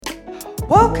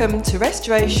Welcome to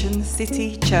Restoration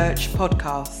City Church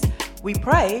podcast. We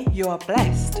pray you are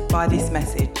blessed by this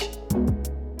message.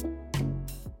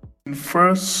 In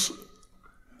 1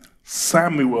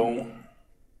 Samuel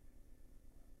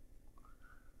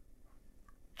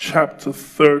chapter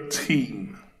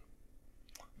 13.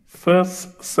 1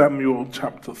 Samuel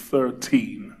chapter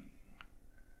 13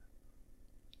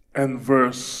 and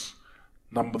verse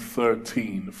number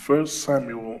 13. 1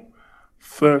 Samuel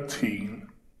 13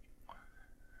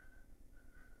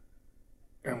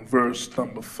 and verse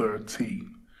number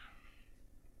 13.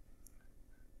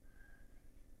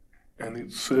 And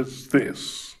it says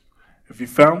this. Have you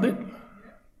found it?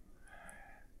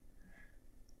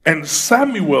 And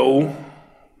Samuel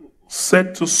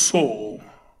said to Saul,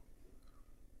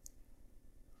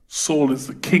 Saul is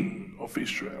the king of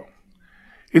Israel.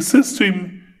 It says to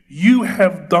him, you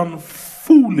have done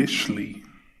foolishly.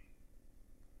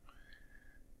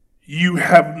 You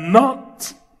have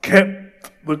not kept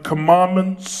the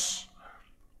commandments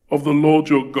of the Lord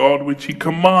your God, which he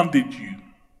commanded you.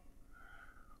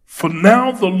 For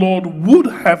now the Lord would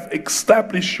have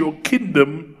established your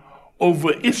kingdom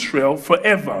over Israel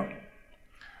forever.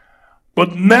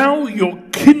 But now your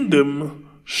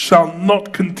kingdom shall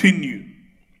not continue.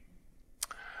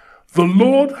 The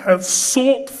Lord has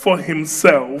sought for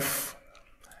himself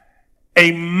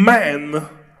a man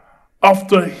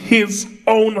after his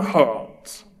own heart.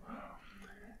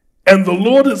 And the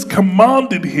Lord has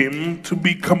commanded him to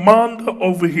be commander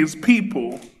over his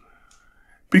people,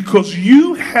 because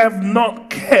you have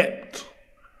not kept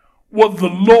what the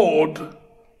Lord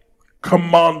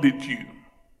commanded you.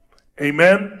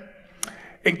 Amen.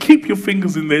 And keep your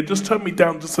fingers in there. Just turn me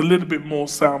down just a little bit more,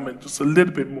 Salman. Just a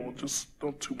little bit more. Just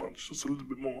not too much. Just a little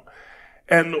bit more.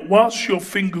 And whilst your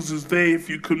fingers is there,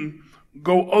 if you can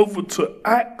go over to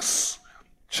Acts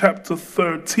chapter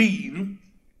 13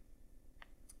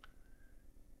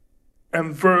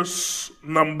 and verse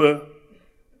number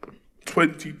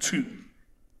 22.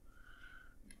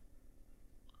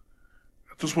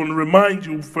 I just want to remind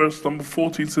you, verse number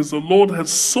 14 says, the Lord has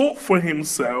sought for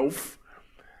himself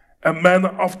a man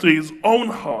after his own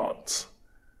heart,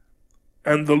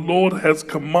 and the Lord has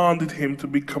commanded him to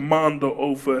be commander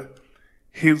over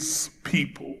his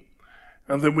people.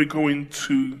 And then we go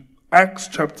into Acts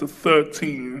chapter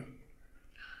 13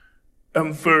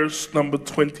 and verse number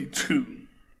 22.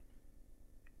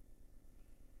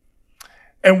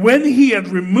 And when he had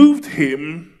removed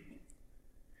him,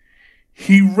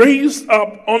 he raised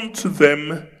up unto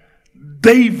them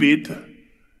David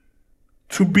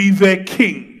to be their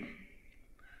king,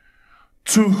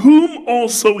 to whom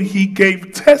also he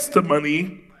gave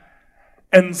testimony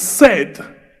and said,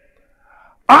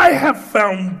 I have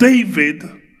found David,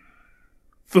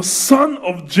 the son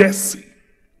of Jesse,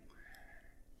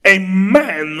 a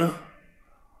man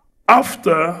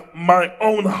after my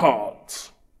own heart,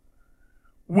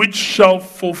 which shall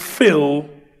fulfill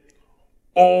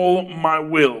all my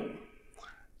will.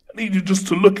 I need you just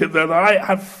to look at that. I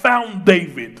have found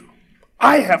David.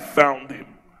 I have found him.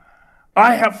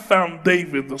 I have found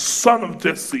David, the son of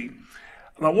Jesse.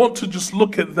 And I want to just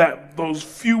look at that, those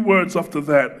few words after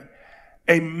that.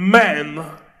 A man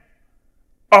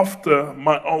after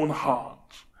my own heart.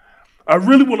 I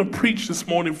really want to preach this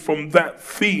morning from that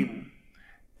theme.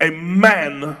 A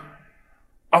man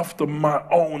after my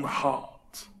own heart.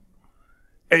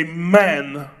 A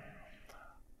man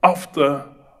after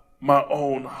my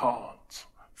own heart.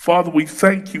 Father, we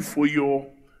thank you for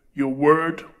your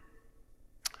word.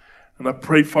 And I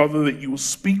pray, Father, that you will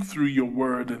speak through your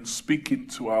word and speak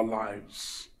into our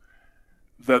lives.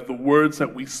 That the words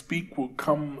that we speak will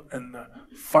come and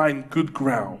find good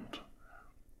ground.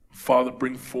 Father,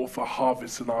 bring forth a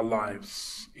harvest in our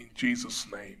lives. In Jesus'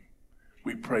 name,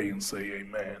 we pray and say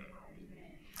amen.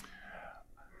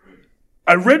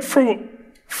 I read for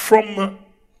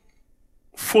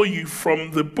you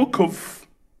from the book of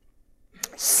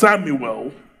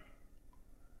Samuel,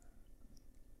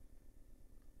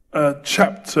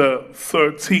 chapter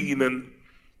 13, and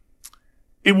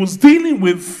it was dealing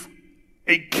with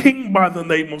a king by the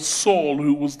name of Saul,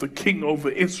 who was the king over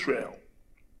Israel.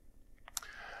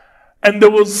 And there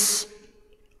was,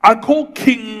 I call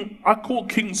King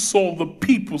Saul the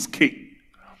people's king,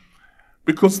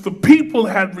 because the people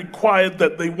had required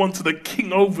that they wanted a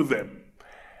king over them.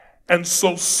 And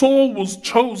so Saul was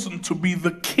chosen to be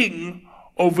the king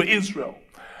over Israel.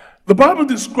 The Bible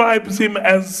describes him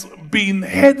as being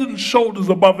head and shoulders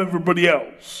above everybody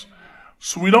else.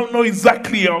 So we don't know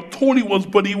exactly how tall he was,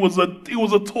 but he was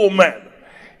a tall man.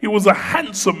 He was a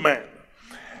handsome man.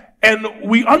 And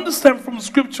we understand from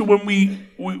Scripture when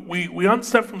we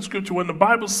understand from Scripture when the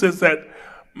Bible says that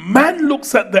Man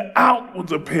looks at the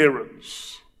outward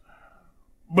appearance,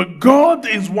 but God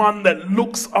is one that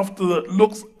looks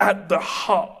at the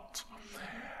heart.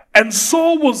 And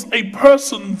Saul was a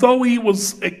person, though he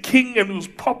was a king and was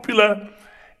popular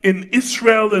in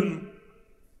Israel, and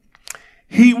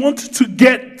he wanted to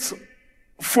get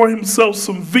for himself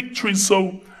some victory.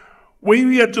 So when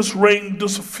he had just reigned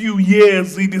just a few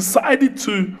years, he decided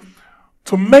to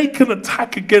make an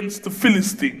attack against the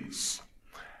Philistines.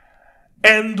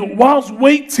 And whilst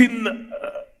waiting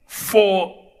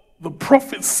for the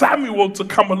prophet Samuel to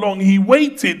come along, he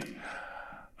waited.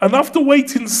 And after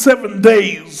waiting 7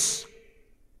 days,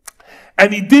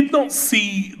 and he did not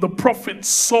see the prophet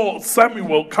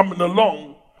Samuel coming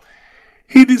along,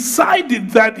 he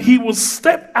decided that he would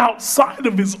step outside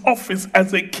of his office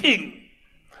as a king,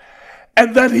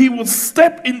 and that he would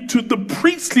step into the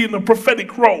priestly and the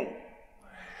prophetic role.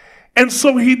 And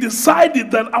so he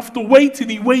decided that after waiting,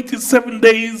 he waited 7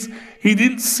 days, he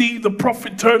didn't see the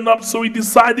prophet turn up, so he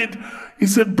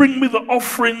said, bring me the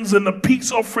offerings and the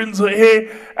peace offerings are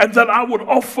here, and that I would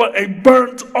offer a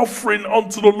burnt offering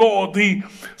unto the Lord.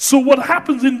 So what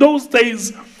happens in those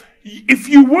days, if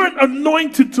you weren't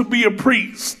anointed to be a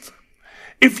priest,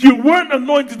 if you weren't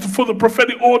anointed for the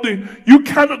prophetic order, you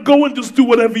cannot go and just do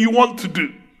whatever you want to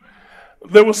do.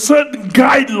 There were certain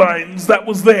guidelines that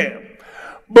was there.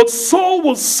 But Saul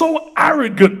was so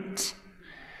arrogant,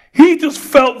 he just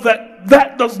felt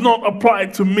that does not apply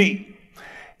to me.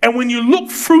 And when you look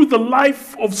through the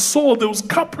life of Saul, there was a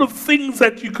couple of things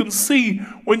that you can see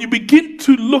when you begin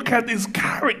to look at his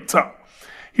character.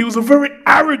 He was a very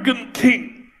arrogant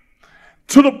king,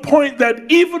 to the point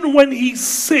that even when he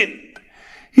sinned,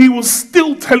 he was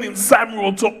still telling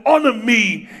Samuel to honor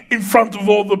me in front of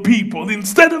all the people.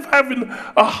 Instead of having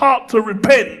a heart to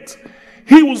repent,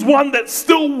 he was one that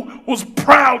still was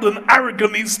proud and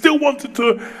arrogant. He still wanted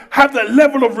to have that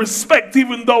level of respect,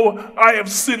 even though I have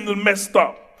sinned and messed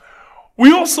up.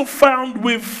 We also found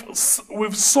with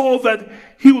Saul that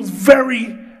he was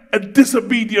a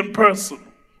disobedient person.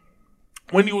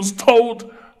 When he was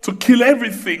told to kill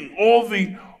everything, all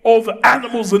the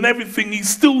animals and everything, he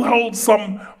still held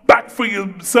some back for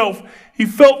himself. He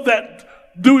felt that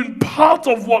doing part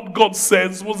of what God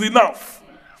says was enough.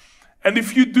 And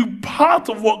if you do part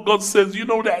of what God says, you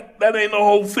know that ain't the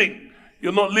whole thing.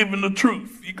 You're not living the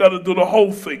truth. You got to do the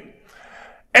whole thing.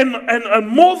 And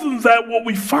more than that, what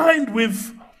we find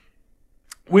with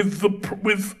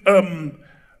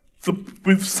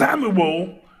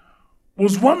Samuel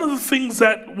was one of the things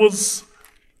that was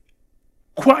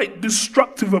quite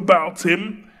destructive about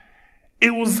him.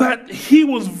 It was that he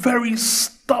was very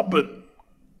stubborn.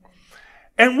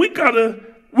 And we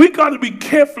gotta be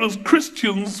careful as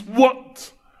Christians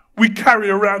what we carry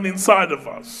around inside of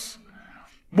us,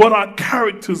 what our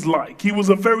character's like. He was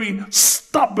a very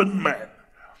stubborn man,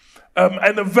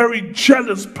 and a very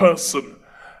jealous person.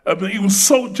 He was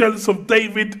so jealous of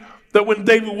David that when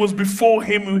David was before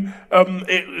him,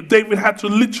 David had to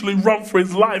literally run for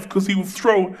his life because he would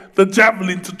throw the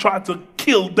javelin to try to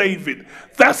kill David.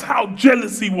 That's how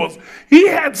jealous he was. He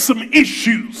had some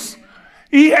issues.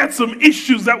 He had some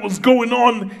issues that was going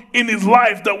on in his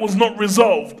life that was not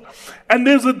resolved. And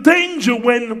there's a danger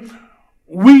when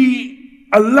we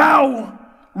allow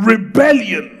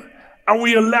rebellion and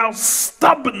we allow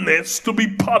stubbornness to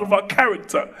be part of our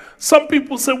character. Some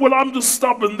people say, well, I'm just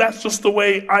stubborn, that's just the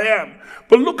way I am.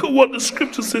 But look at what the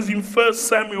scripture says in 1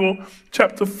 Samuel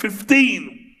chapter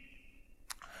 15.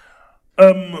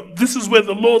 This is where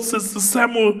the Lord says to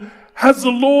Samuel, Has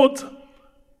the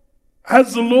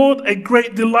Lord a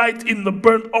great delight in the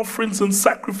burnt offerings and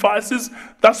sacrifices?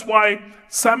 That's why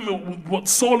Samuel, what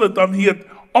Saul had done, he had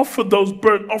offered those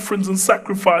burnt offerings and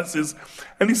sacrifices.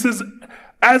 And he says,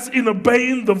 as in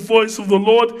obeying the voice of the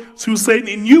Lord, so he was saying,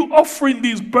 in you offering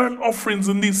these burnt offerings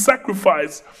and these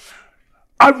sacrifices,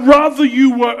 I'd rather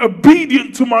you were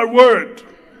obedient to my word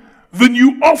than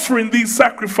you offering these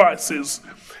sacrifices.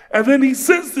 And then he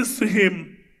says this to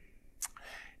him.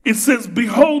 It says,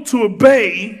 behold, to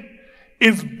obey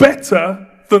is better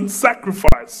than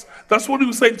sacrifice. That's what he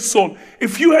was saying to Saul.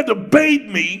 If you had obeyed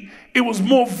me, it was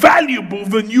more valuable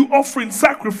than you offering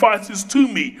sacrifices to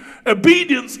me.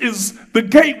 Obedience is the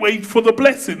gateway for the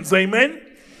blessings. Amen.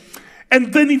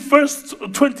 And then in verse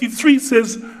 23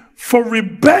 says, for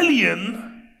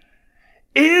rebellion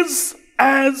is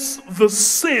as the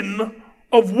sin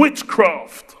of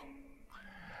witchcraft,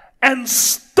 and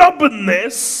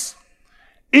stubbornness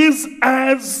is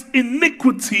as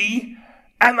iniquity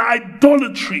and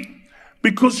idolatry.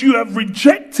 Because you have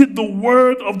rejected the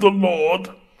word of the Lord,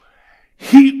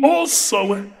 he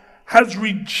also has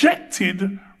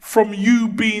rejected from you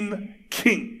being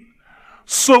king.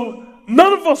 So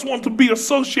none of us want to be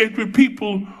associated with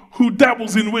people who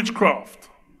dabbles in witchcraft.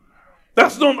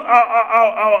 That's not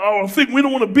our thing. We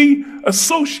don't want to be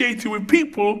associated with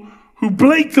people who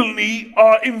blatantly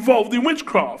are involved in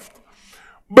witchcraft.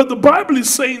 But the Bible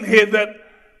is saying here that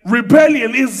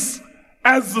rebellion is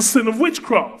as the sin of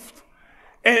witchcraft.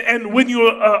 And when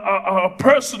you're a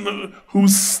person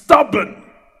who's stubborn,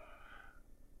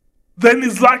 then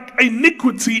it's like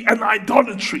iniquity and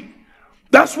idolatry.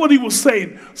 That's what he was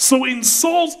saying. So in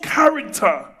Saul's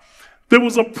character, there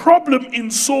was a problem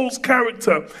in Saul's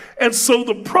character. And so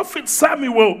the prophet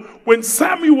Samuel, when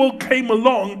Samuel came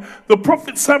along, the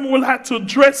prophet Samuel had to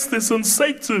address this and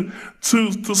say to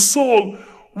Saul,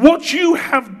 what you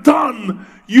have done,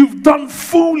 you've done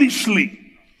foolishly.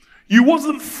 You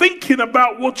wasn't thinking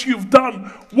about what you've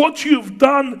done. What you've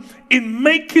done in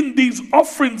making these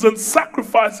offerings and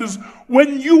sacrifices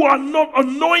when you are not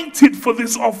anointed for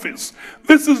this office.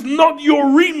 This is not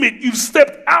your remit. You've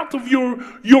stepped out of your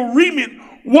remit.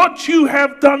 What you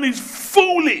have done is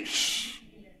foolish.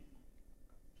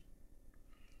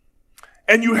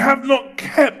 And you have not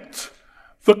kept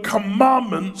the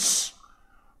commandments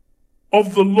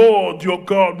of the Lord your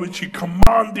God, which he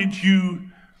commanded you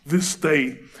this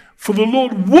day. For the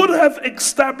Lord would have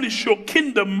established your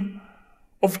kingdom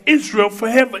of Israel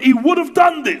forever. He would have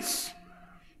done this.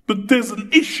 But there's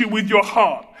an issue with your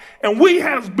heart. And we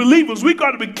as believers, we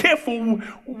got to be careful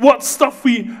what stuff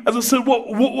as I said,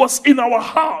 what's in our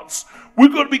hearts.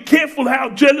 We've got to be careful how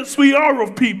jealous we are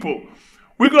of people.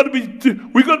 We've got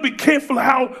to be careful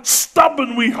how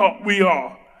stubborn we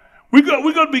are. We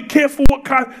got to be careful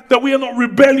that we are not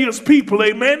rebellious people,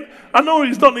 amen? I know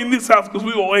he's not in this house because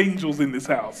we're all angels in this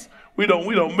house. We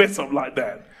don't mess up like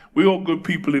that. We're all good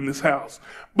people in this house.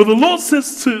 But the Lord says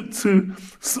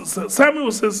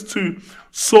Samuel says to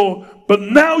Saul, but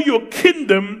now your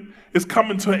kingdom is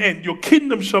coming to an end. Your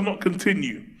kingdom shall not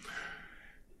continue.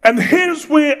 And here's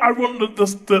where I want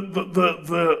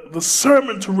the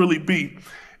sermon to really be,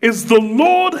 is the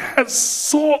Lord has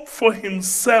sought for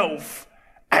himself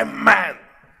a man.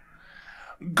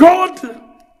 God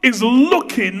is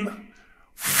looking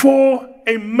for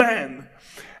a man.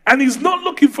 And he's not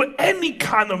looking for any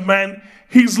kind of man.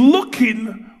 He's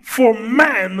looking for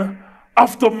man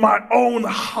after my own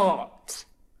heart.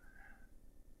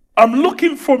 I'm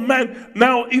looking for man.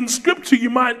 Now, in scripture, you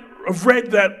might have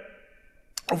read that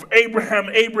of Abraham.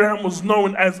 Abraham was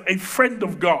known as a friend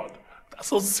of God.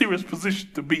 That's a serious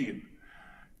position to be in.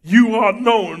 You are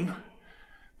known,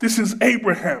 this is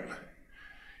Abraham.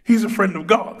 He's a friend of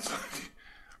God.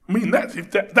 I mean,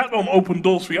 if that don't open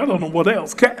doors for you, I don't know what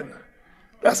else can.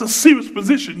 That's a serious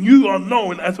position. You are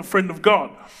known as a friend of God.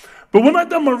 But when I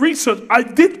done my research, I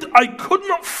could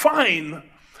not find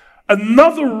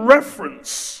another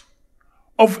reference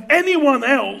of anyone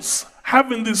else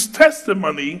having this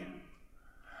testimony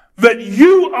that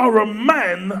you are a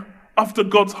man after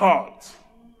God's heart.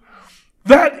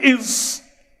 That is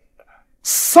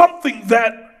something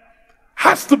that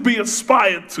has to be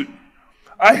aspired to.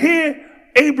 I hear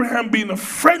Abraham being a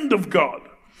friend of God.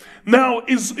 Now,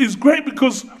 is great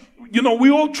because, we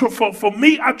all for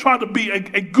me, I try to be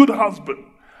a good husband.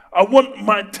 I want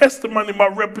my testimony, my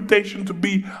reputation to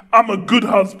be, I'm a good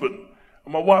husband.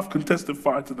 And my wife can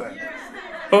testify to that.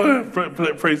 Oh,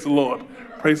 praise the Lord.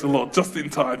 Praise the Lord. Just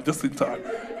in time.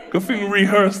 Good thing we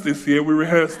rehearsed this here. We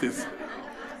rehearsed this.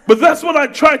 But that's what I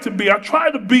try to be. I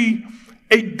try to be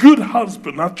a good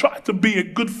husband. I try to be a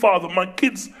good father. My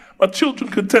children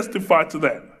can testify to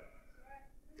that.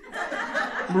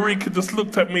 Marika just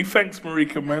looked at me. Thanks,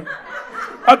 Marika, man.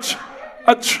 I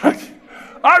try.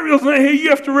 Ariel's not here. You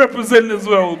have to represent as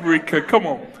well, Marika. Come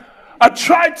on. I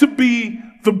try to be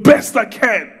the best I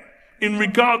can in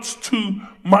regards to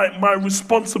my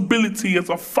responsibility as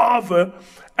a father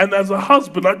and as a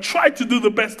husband. I try to do the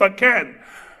best I can.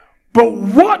 But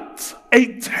what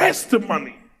a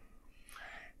testimony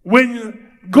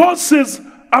when God says,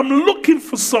 I'm looking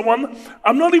for someone.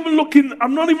 I'm not even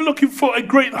looking for a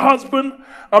great husband.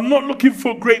 I'm not looking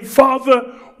for a great father.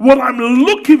 What I'm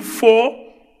looking for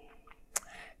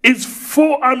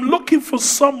I'm looking for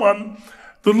someone.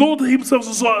 The Lord himself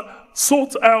the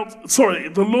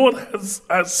Lord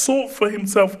has sought for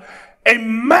himself a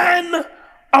man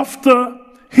after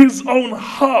his own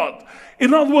heart.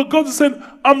 In other words, God is saying,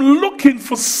 I'm looking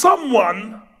for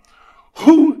someone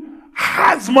who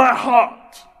has my heart.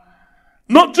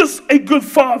 Not just a good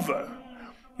father,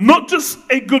 not just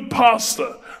a good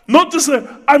pastor,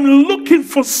 I'm looking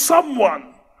for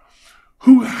someone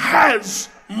who has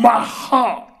my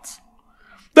heart.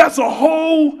 That's a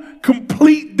whole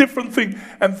complete different thing.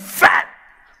 And that,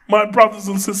 my brothers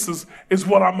and sisters, is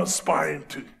what I'm aspiring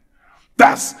to.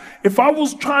 If I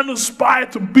was trying to aspire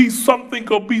to be something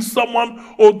or be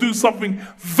someone or do something,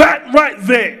 that right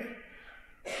there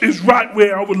is right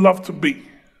where I would love to be.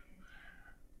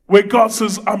 Where God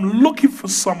says, I'm looking for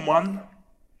someone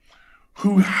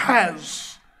who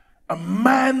has a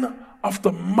man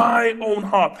after my own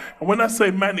heart. And when I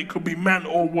say man, it could be man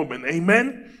or woman.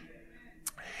 Amen?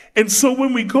 And so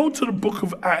when we go to the book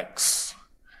of Acts,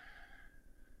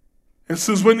 it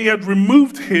says, when he had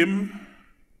removed him,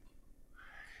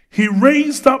 he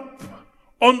raised up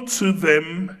unto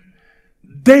them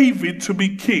David to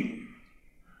be king.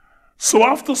 So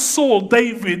after Saul,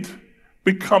 David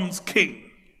becomes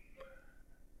king.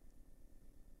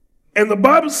 And the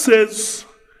Bible says,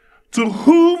 to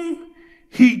whom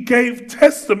he gave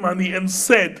testimony and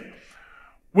said,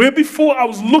 where before I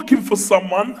was looking for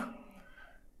someone,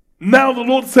 now the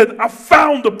Lord said, I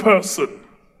found a person.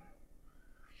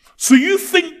 So you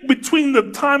think between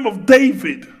the time of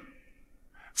David,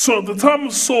 so the time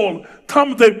of Saul,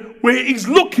 time of David, where he's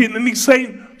looking and he's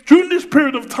saying, during this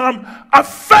period of time, I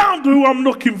found who I'm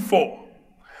looking for.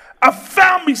 I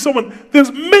found me someone.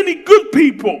 There's many good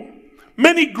people,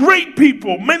 many great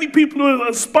people, many people who have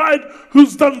aspired,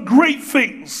 who's done great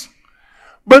things.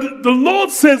 But the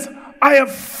Lord says, I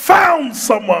have found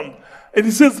someone. And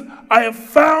he says, I have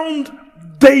found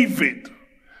David,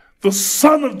 the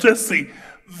son of Jesse.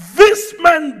 This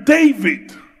man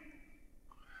David,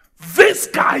 this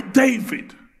guy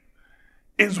David,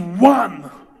 is one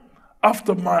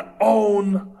after my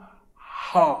own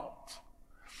heart.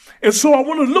 And so I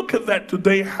want to look at that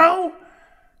today. How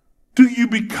do you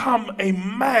become a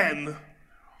man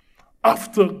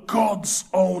after God's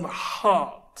own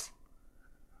heart?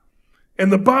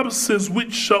 And the Bible says,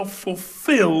 which shall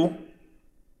fulfill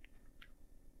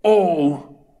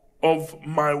all of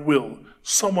my will.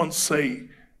 Someone say,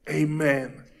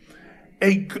 amen.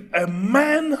 A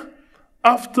man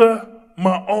after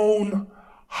my own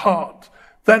heart.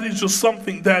 That is just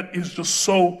something that is just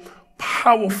so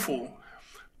powerful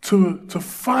to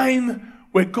find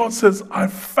where God says, I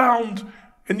found,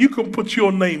 and you can put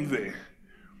your name there.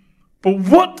 But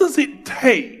what does it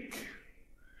take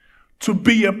to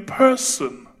be a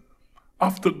person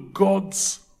after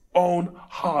God's own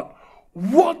heart?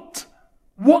 What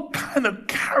kind of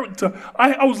character?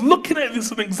 I was looking at this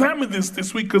and examining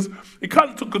this week because it kind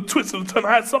of took a twist and a turn.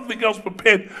 I had something else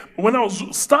prepared. But when I was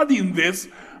studying this,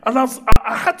 and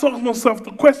I had to ask myself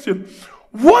the question,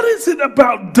 what is it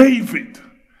about David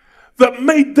that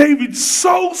made David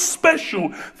so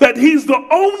special that he's the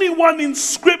only one in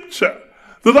Scripture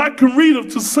that I can read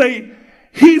of to say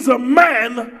he's a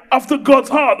man after God's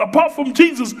heart? Apart from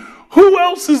Jesus, who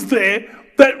else is there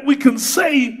that we can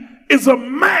say is a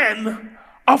man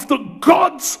after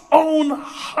God's own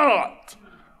heart?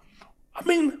 I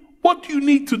mean, what do you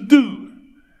need to do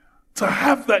to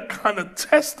have that kind of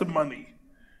testimony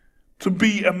to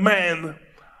be a man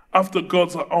after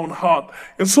God's own heart?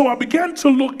 And so I began to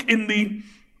look in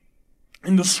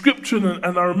the scripture,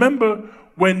 and I remember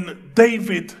when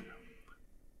David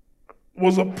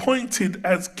was appointed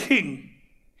as king,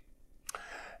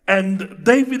 and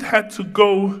David had to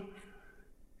go,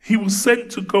 he was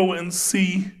sent to go and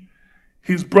see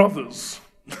his brothers.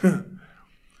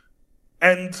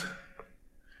 And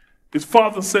his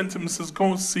father sent him and says, go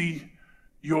and see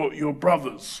your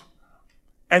brothers.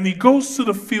 And he goes to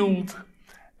the field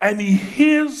and he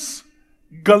hears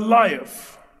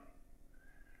Goliath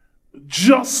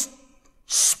just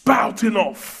spouting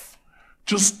off,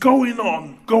 just going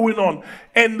on.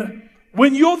 And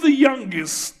when you're the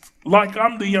youngest, like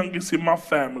I'm the youngest in my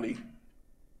family,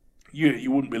 yeah,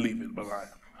 you wouldn't believe it, but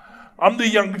I'm the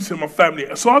youngest in my family.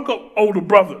 So I got older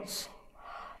brothers.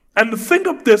 And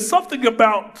there's something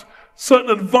about certain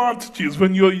advantages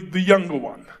when you're the younger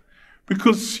one,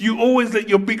 because you always let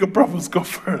your bigger brothers go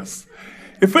first.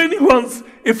 If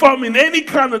I'm in any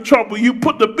kind of trouble, you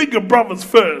put the bigger brothers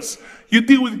first. You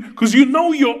deal with, because you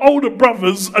know your older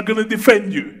brothers are going to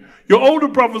defend you. Your older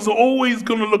brothers are always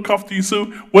going to look after you. So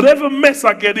whatever mess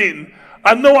I get in,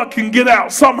 I know I can get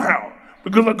out somehow,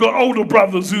 because I've got older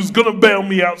brothers who's going to bail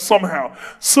me out somehow.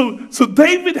 So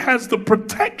David has the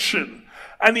protection,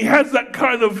 and he has that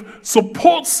kind of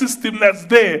support system that's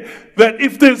there, that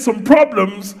if there's some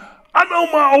problems, I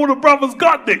know my older brother's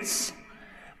got this.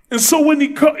 And so when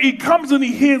he comes and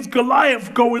he hears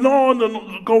Goliath going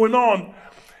on,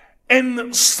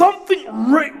 and something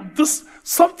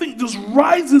just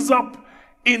rises up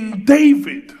in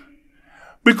David.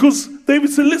 Because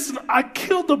David said, listen, I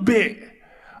killed a bear,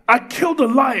 I killed a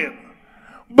lion,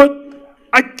 but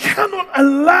I cannot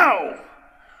allow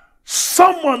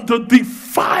someone to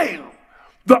defile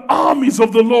the armies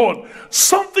of the Lord.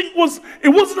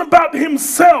 It wasn't about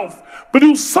himself, but it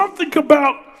was something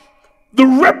about the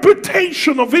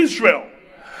reputation of Israel.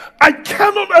 I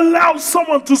cannot allow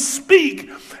someone to speak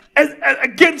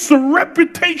against the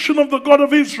reputation of the God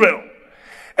of Israel.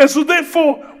 And so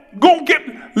therefore,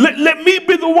 let me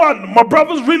be the one. My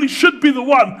brothers really should be the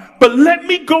one, but let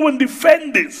me go and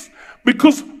defend this,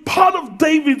 because part of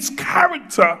David's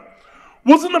character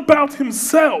wasn't about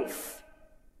himself.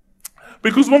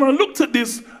 Because when I looked at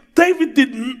this, David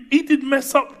did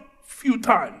mess up a few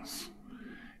times.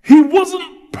 He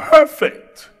wasn't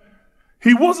perfect.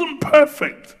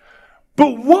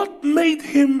 But what made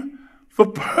him the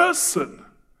person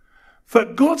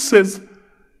that God says,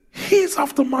 he's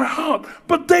after my heart?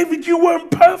 But David, you weren't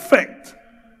perfect.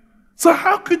 So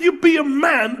how could you be a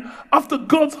man after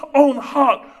God's own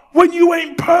heart when you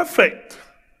ain't perfect?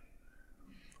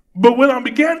 But when I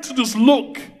began to just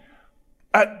look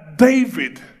at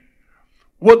David,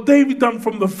 what David done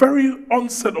from the very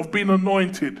onset of being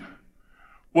anointed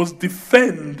was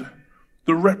defend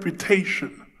the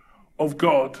reputation of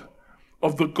God,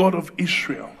 of the God of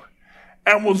Israel,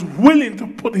 and was willing to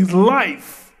put his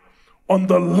life on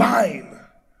the line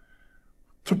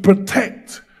to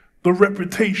protect the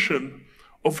reputation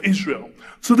of Israel.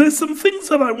 So there's some things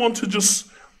that I want to just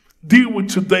deal with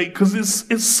today, because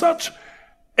it's such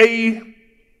a...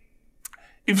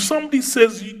 If somebody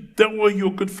says, Delroy, you're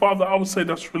a good father, I would say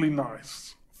that's really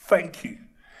nice. Thank you.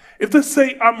 If they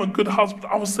say I'm a good husband,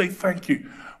 I would say thank you.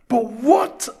 But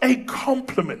what a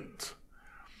compliment.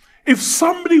 If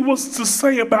somebody was to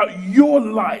say about your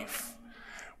life,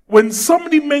 when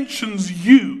somebody mentions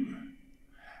you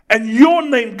and your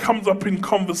name comes up in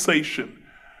conversation,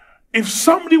 if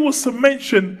somebody was to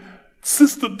mention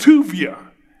Sister Tuvia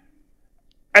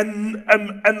and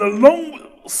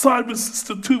alongside with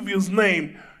Sister Tuvia's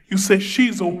name, you say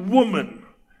she's a woman.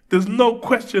 There's no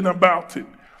question about it.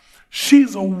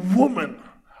 She's a woman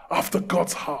after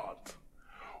God's heart.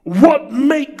 What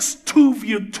makes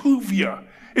Tuvia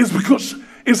is because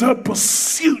it's her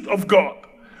pursuit of God.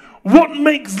 What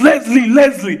makes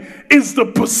Leslie is the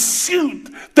pursuit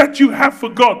that you have for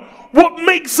God. What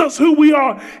makes us who we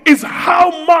are is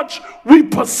how much we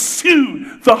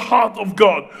pursue the heart of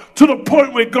God, to the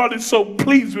point where God is so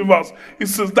pleased with us. He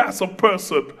says, that's a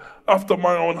person after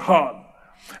my own heart.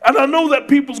 And I know that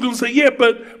people's going to say, yeah,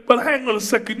 but hang on a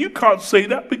second, you can't say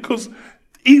that because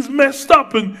he's messed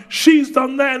up and she's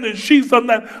done that and she's done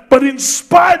that. But in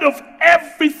spite of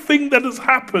everything that has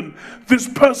happened, this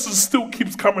person still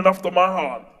keeps coming after my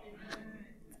heart.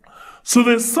 So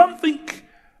there's something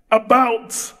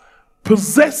about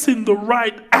possessing the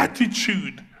right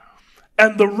attitude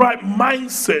and the right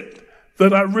mindset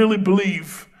that I really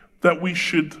believe that we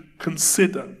should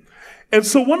consider. And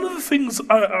so one of the things,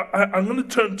 I'm going to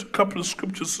turn to a couple of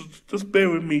scriptures, so just bear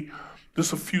with me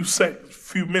just a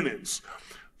few minutes.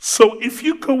 So if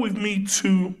you go with me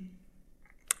to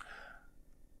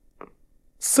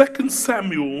 2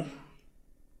 Samuel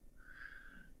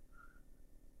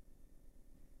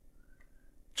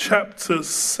chapter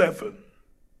 7.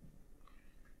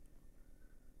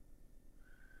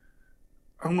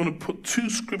 I'm going to put two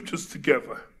scriptures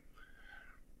together.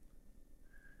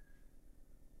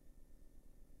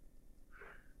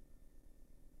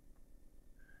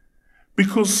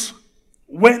 Because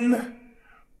when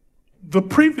the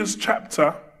previous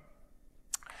chapter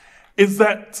is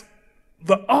that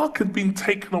the ark had been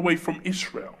taken away from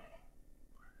Israel,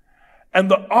 and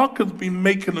the ark has been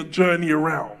making a journey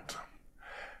around.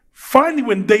 Finally,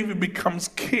 when David becomes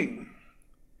king,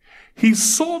 he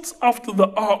sought after the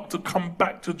ark to come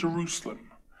back to Jerusalem,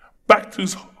 back to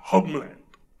his homeland.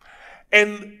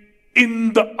 And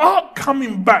in the ark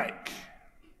coming back,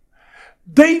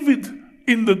 David,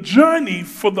 in the journey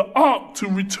for the ark to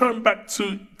return back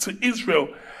to Israel,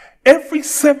 every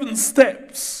 7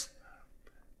 steps,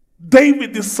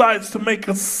 David decides to make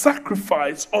a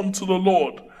sacrifice unto the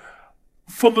Lord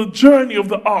for the journey of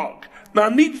the ark. Now I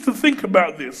need you to think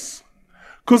about this,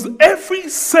 because every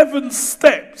 7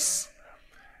 steps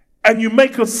and you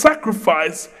make a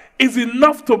sacrifice is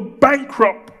enough to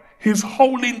bankrupt his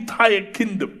whole entire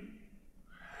kingdom.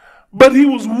 But he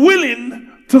was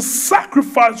willing to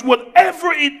sacrifice whatever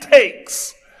it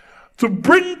takes to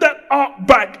bring that ark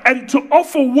back and to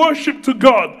offer worship to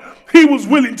God. He was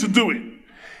willing to do it,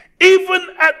 even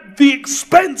at the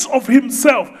expense of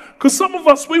himself. Because some of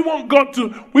us, we want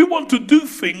to do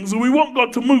things and we want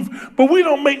God to move, but we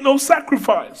don't make no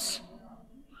sacrifice.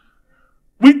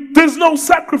 There's no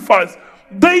sacrifice.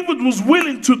 David was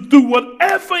willing to do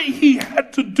whatever he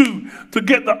had to do to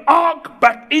get the ark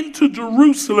back into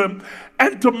Jerusalem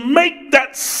and to make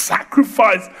that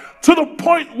sacrifice to the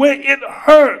point where it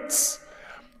hurts.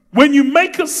 When you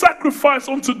make a sacrifice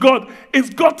unto God, it's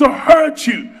got to hurt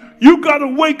you. You got to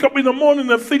wake up in the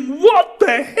morning and think, what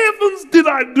the heavens did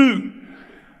I do?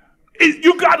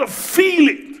 You got to feel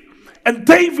it. And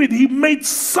David, he made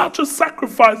such a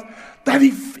sacrifice that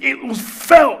it was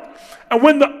felt. And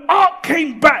when the ark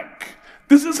came back,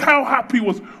 this is how happy he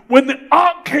was. When the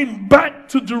ark came back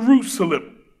to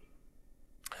Jerusalem,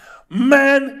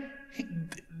 man,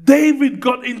 David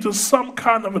got into some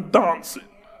kind of a dancing.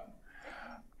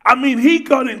 I mean, he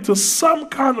got into some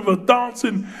kind of a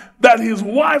dancing that his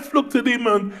wife looked at him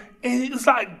and it's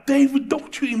like, David,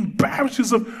 don't you embarrass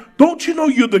yourself? Don't you know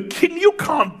you're the king? You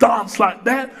can't dance like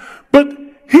that. But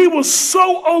he was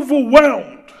so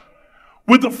overwhelmed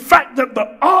with the fact that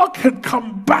the ark had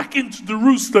come back into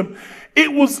Jerusalem.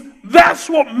 That's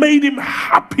what made him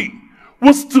happy,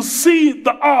 was to see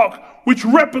the ark, which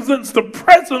represents the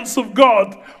presence of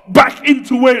God, back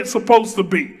into where it's supposed to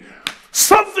be.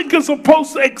 Something is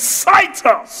supposed to excite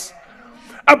us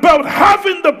about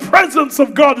having the presence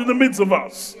of God in the midst of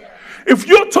us. If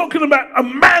you're talking about a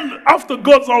man after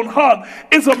God's own heart,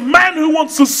 is a man who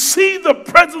wants to see the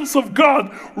presence of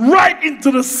God right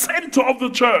into the center of the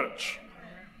church.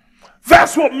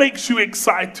 That's what makes you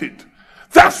excited.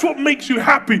 That's what makes you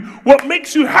happy. What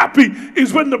makes you happy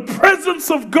is when the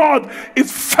presence of God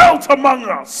is felt among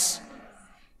us.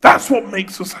 That's what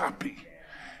makes us happy.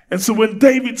 And so when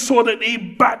David saw that he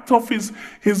backed off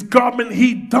his garment,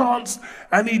 he danced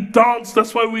and he danced.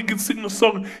 That's why we can sing the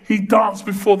song, he danced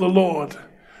before the Lord.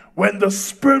 When the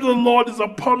Spirit of the Lord is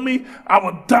upon me, I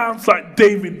will dance like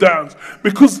David danced.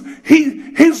 Because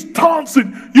his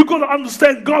dancing, you've got to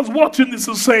understand, God's watching this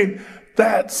and saying,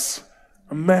 that's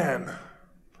a man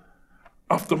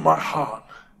after my heart.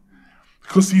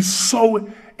 Because he's so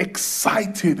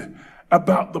excited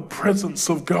about the presence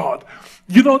of God.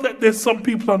 You know that there's some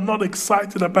people who are not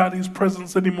excited about his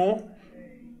presence anymore?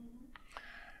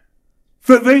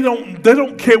 That they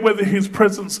don't care whether his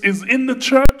presence is in the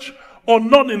church or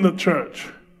not in the church.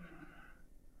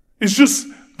 It's just,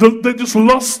 they just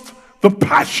lost the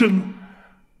passion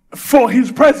for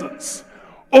his presence.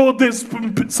 Or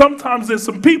sometimes there's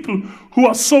some people who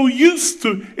are so used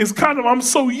to, I'm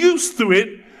so used to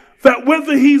it, that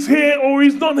whether he's here or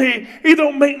he's not here, he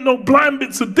don't make no blind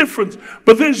bits of difference.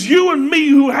 But there's you and me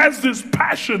who has this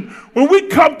passion. When we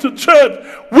come to church,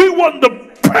 we want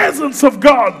the presence of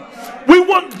God. We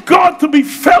want God to be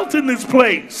felt in this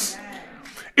place.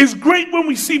 It's great when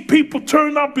we see people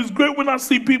turn up. It's great when I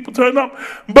see people turn up.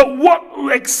 But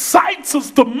what excites us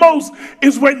the most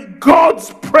is when God's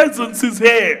presence is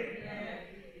here.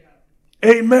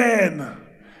 Amen.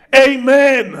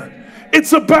 Amen.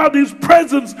 It's about his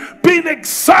presence, being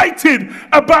excited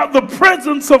about the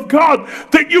presence of God,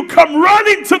 that you come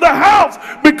running to the house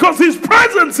because his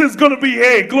presence is going to be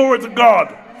here. Glory to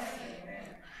God.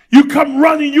 You come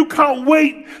running, you can't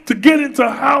wait to get into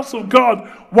the house of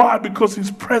God. Why? Because his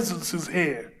presence is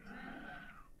here.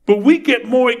 But we get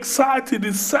more excited,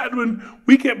 it's sad when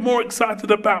we get more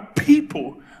excited about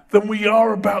people than we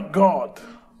are about God.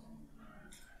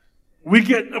 We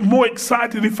get more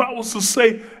excited. If I was to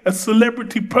say a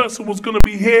celebrity person was going to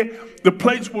be here, the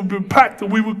place would be packed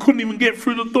and we couldn't even get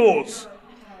through the doors.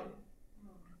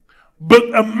 But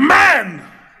a man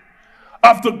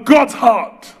after God's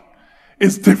heart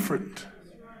is different.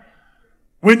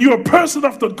 When you're a person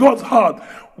after God's heart,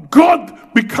 God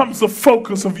becomes the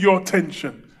focus of your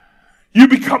attention. You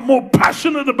become more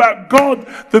passionate about God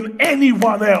than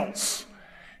anyone else.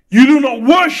 You do not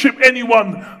worship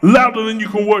anyone louder than you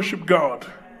can worship God.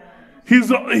 He's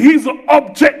the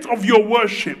object of your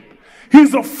worship.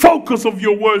 He's the focus of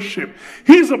your worship.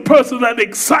 He's a person that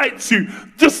excites you.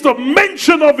 Just the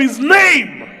mention of his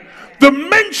name. The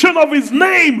mention of his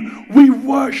name, we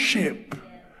worship.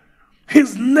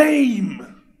 His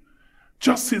name.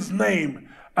 Just his name.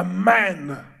 A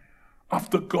man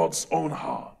after God's own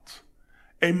heart.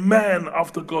 A man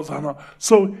after God's own heart.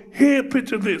 So here,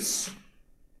 picture this.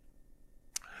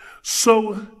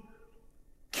 So,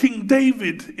 King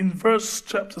David, in verse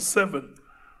chapter 7,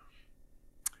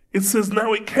 it says,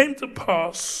 now it came to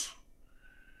pass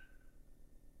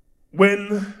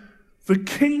when the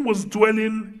king was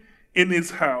dwelling in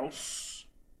his house,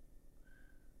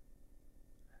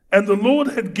 and the Lord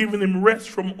had given him rest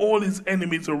from all his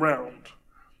enemies around.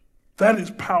 That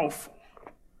is powerful.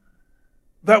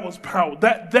 That was power.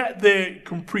 That there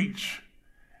can preach.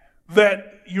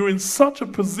 That you're in such a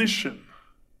position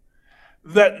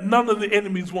that none of the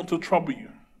enemies want to trouble you.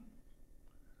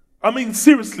 I mean,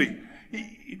 seriously,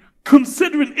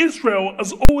 considering Israel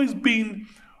has always been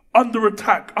under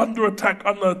attack,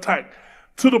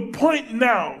 to the point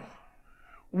now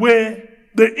where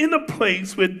they're in a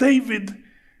place where David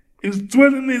is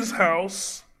dwelling in his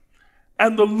house,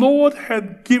 and the Lord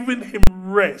had given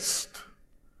him rest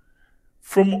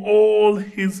from all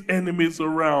his enemies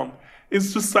around.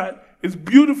 It's just that it's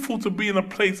beautiful to be in a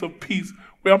place of peace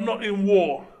where I'm not in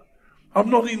war. I'm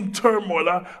not in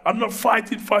turmoil. I'm not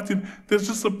fighting. There's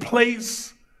just a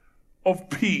place of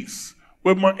peace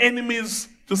where my enemies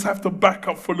just have to back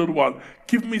up for a little while.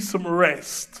 Give me some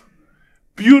rest.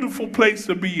 Beautiful place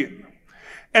to be in.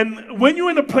 And when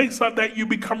you're in a place like that, you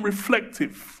become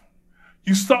reflective.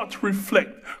 You start to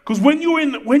reflect. Because when you're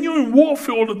in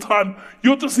warfare all the time,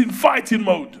 you're just in fighting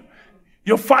mode.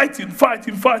 You're fighting.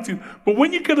 But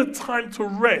when you get a time to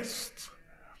rest,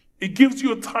 it gives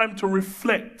you a time to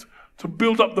reflect, to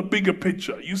build up the bigger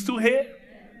picture. You still here?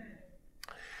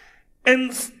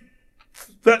 And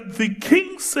that the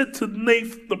king said to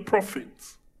Nathan the prophet,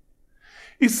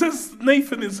 he says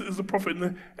Nathan is the prophet,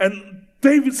 and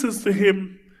David says to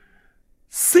him,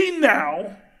 see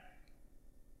now,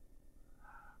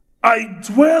 I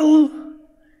dwell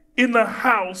in a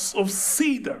house of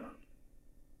cedar,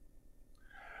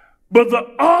 but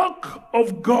the ark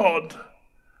of God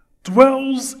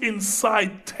dwells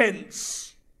inside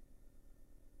tents,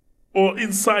 or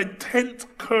inside tent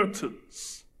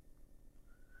curtains.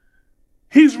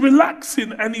 He's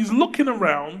relaxing and he's looking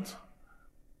around.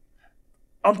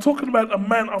 I'm talking about a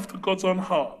man after God's own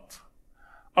heart.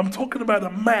 I'm talking about a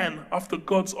man after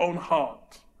God's own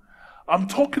heart. I'm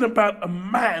talking about a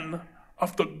man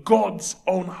after God's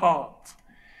own heart.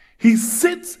 He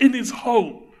sits in his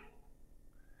home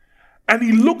and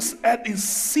he looks at his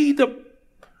cedar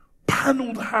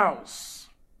paneled house.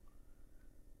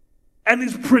 And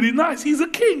it's pretty nice. He's a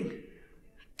king.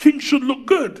 King should look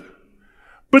good.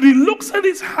 But he looks at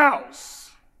his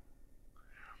house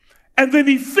and then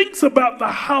he thinks about the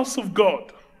house of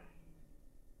God.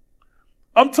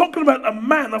 I'm talking about a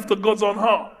man after God's own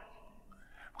heart.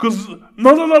 Because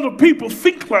not a lot of people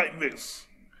think like this.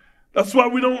 That's why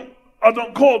I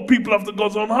don't call people after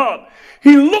God's own heart.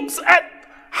 He looks at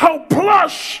how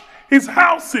plush his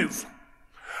house is.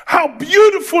 How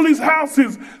beautiful his house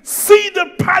is.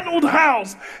 Cedar paneled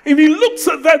house. And he looks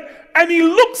at that and he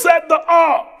looks at the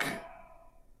ark.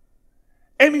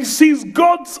 And he sees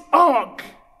God's ark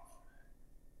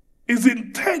is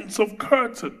in tents of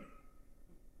curtain.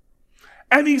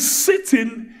 And he's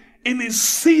sitting in his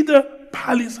cedar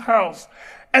palace house.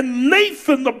 And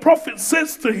Nathan the prophet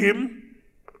says to him,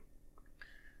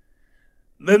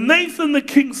 then Nathan the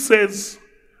king says,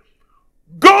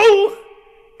 go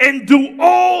and do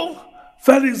all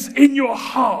that is in your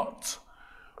heart,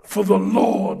 for the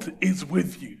Lord is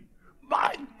with you.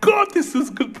 My God, this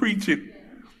is good preaching.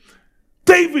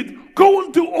 David, go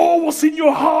and do all what's in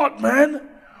your heart, man.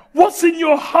 What's in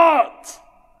your heart?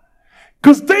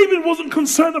 Because David wasn't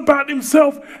concerned about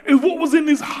himself, it's what was in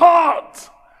his heart.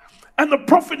 And the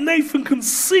prophet Nathan can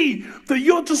see that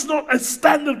you're just not a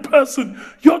standard person.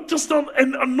 You're just not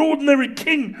an ordinary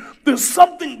king. There's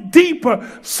something deeper.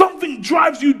 Something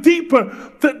drives you deeper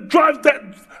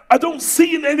that I don't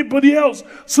see in anybody else.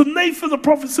 So Nathan the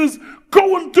prophet says,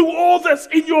 go and do all that's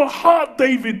in your heart,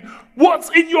 David.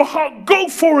 What's in your heart? Go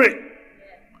for it.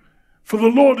 For the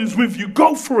Lord is with you.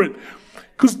 Go for it.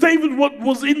 Because David, what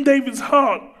was in David's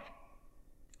heart?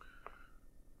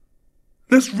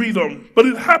 Let's read on. But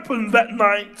it happened that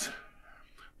night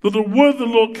that the word of the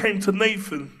Lord came to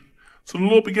Nathan. So the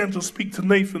Lord began to speak to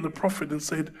Nathan the prophet and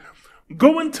said,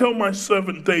 go and tell my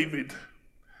servant David,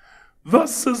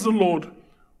 thus says the Lord,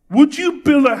 would you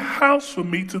build a house for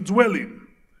me to dwell in?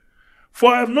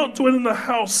 For I have not dwelt in a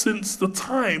house since the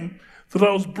time that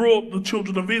I was brought the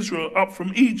children of Israel up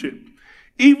from Egypt,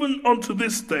 even unto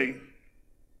this day.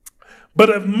 But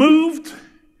have moved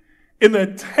in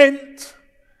a tent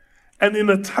and in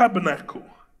a tabernacle.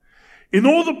 In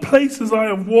all the places I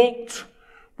have walked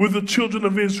with the children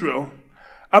of Israel,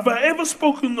 have I ever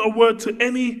spoken a word to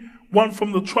any one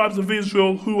from the tribes of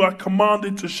Israel who I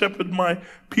commanded to shepherd my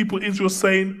people Israel,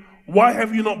 saying, why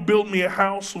have you not built me a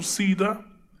house of cedar?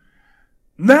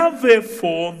 Now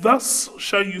therefore, thus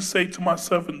shall you say to my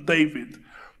servant David,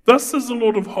 thus says the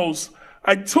Lord of hosts,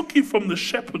 I took you from the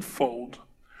shepherd fold,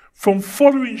 from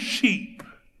following sheep,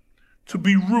 to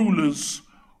be rulers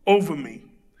over me.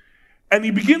 And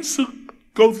he begins to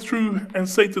go through and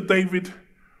say to David,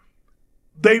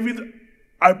 David,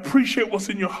 I appreciate what's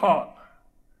in your heart,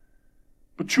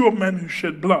 but you're a man who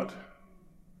shed blood.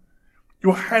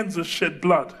 Your hands have shed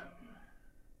blood.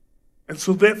 And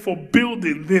so therefore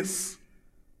building this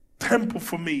temple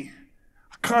for me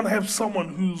can't have someone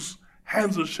whose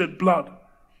hands have shed blood.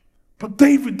 But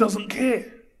David doesn't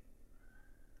care.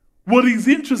 What he's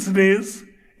interested in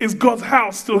is God's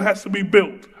house still has to be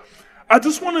built. I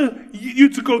just want you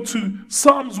to go to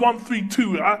Psalms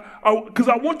 132, because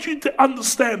I want you to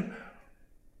understand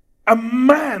a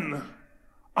man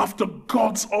after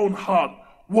God's own heart.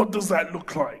 What does that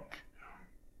look like?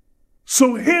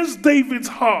 So here's David's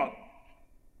heart.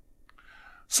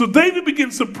 So David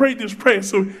begins to pray this prayer.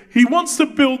 So he wants to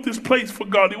build this place for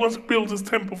God. He wants to build this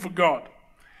temple for God.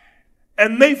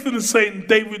 And Nathan is saying,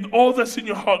 David, all that's in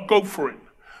your heart, go for it.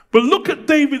 But look at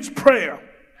David's prayer.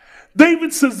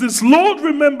 David says this, Lord,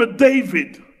 remember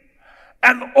David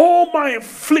and all my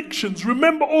afflictions.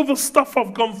 Remember all the stuff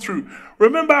I've gone through.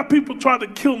 Remember how people try to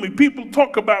kill me. People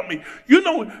talk about me. You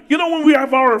know when we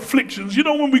have our afflictions. You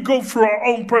know when we go through our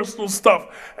own personal stuff.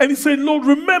 And he said, Lord,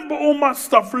 remember all my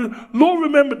stuff. Lord,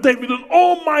 remember David and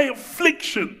all my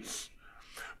afflictions.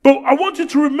 But I want you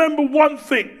to remember one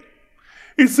thing.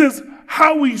 It says,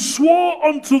 how he swore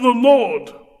unto the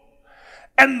Lord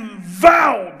and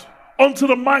vowed unto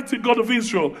the mighty God of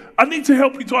Israel. I need to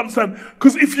help you to understand,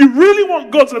 because if you really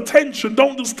want God's attention,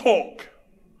 don't just talk.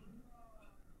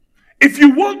 If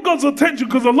you want God's attention,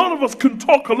 because a lot of us can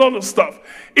talk a lot of stuff.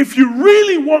 If you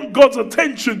really want God's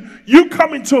attention, you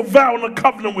come into a vow and a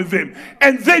covenant with him,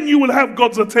 and then you will have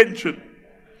God's attention.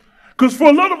 Because for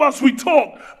a lot of us, we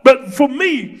talk. But for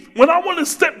me, when I want to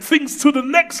step things to the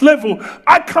next level,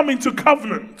 I come into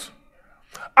covenant.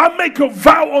 I make a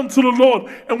vow unto the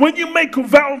Lord. And when you make a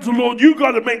vow unto the Lord, you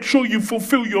got to make sure you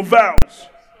fulfill your vows.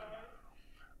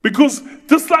 Because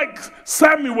just like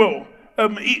Samuel,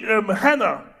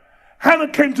 Hannah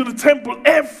came to the temple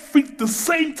the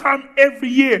same time every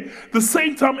year. The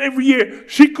same time every year.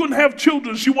 She couldn't have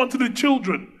children. She wanted the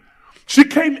children. She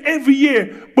came every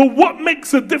year, but what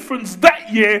makes a difference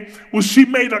that year was she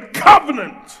made a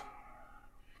covenant.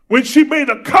 When she made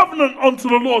a covenant unto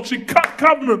the Lord, she cut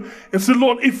covenant and said,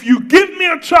 Lord, if you give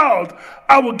me a child,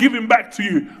 I will give him back to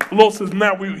you. The Lord says,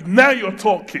 now you're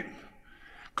talking.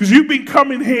 Because you've been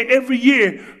coming here every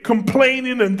year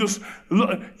complaining and just,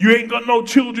 you ain't got no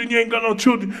children, you ain't got no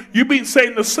children. You've been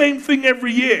saying the same thing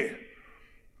every year.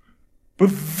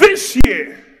 But this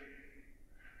year,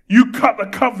 you cut a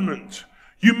covenant.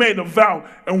 You made a vow.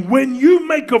 And when you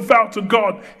make a vow to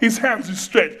God, his hands is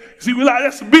stretched. You see, we're like,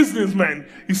 that's a businessman.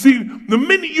 You see, the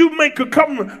minute you make a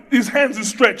covenant, his hands is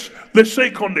stretched. Let's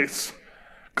shake on this.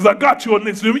 Because I got you on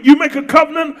this. You make a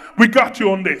covenant, we got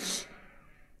you on this.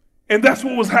 And that's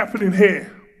what was happening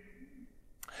here.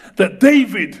 That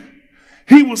David,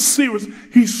 he was serious.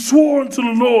 He swore unto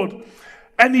the Lord.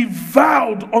 And he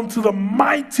vowed unto the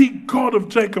mighty God of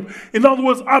Jacob. In other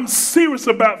words, I'm serious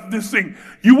about this thing.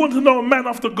 You want to know a man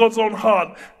after God's own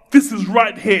heart? This is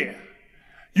right here.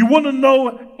 You want to know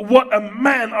what a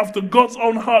man after God's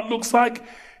own heart looks like?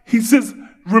 He says,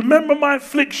 remember my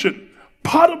affliction.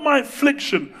 Part of my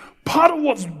affliction, part of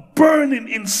what's burning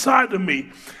inside of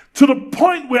me, to the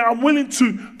point where I'm willing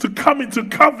to come into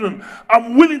covenant.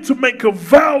 I'm willing to make a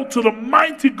vow to the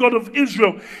mighty God of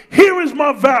Israel. Here is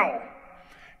my vow.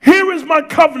 Here is my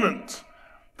covenant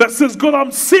that says, God,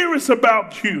 I'm serious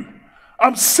about you.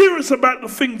 I'm serious about the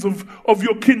things of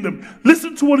your kingdom.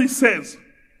 Listen to what he says.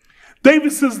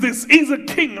 David says this. He's a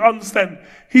king, understand.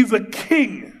 He's a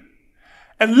king.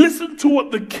 And listen to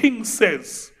what the king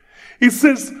says. He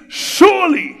says,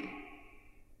 surely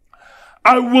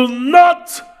I will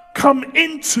not come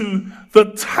into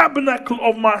the tabernacle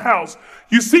of my house.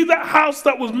 You see that house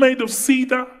that was made of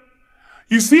cedar?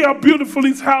 You see how beautiful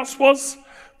his house was?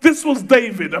 This was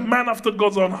David, a man after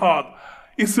God's own heart.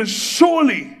 He says,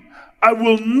 surely I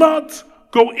will not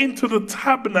go into the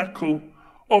tabernacle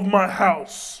of my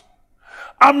house.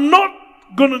 I'm not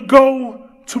going to go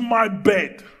to my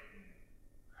bed.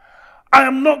 I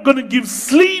am not going to give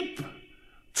sleep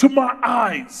to my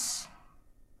eyes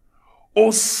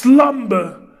or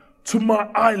slumber to my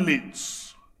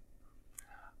eyelids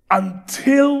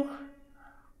until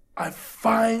I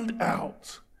find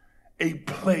out a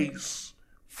place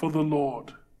for the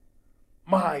Lord.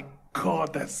 My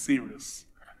God, that's serious.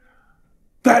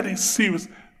 That is serious.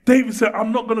 David said,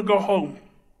 I'm not going to go home.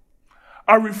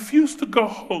 I refuse to go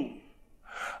home.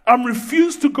 I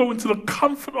refuse to go into the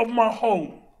comfort of my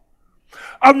home.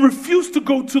 I refuse to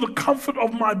go to the comfort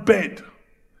of my bed.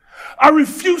 I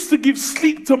refuse to give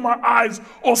sleep to my eyes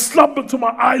or slumber to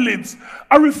my eyelids.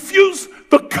 I refuse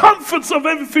the comforts of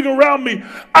everything around me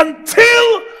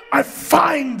until I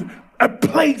find a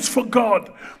place for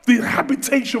God, the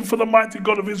habitation for the mighty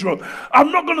God of Israel.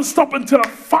 I'm not going to stop until I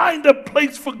find a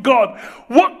place for God.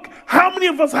 How many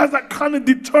of us has that kind of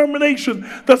determination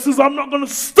that says, I'm not going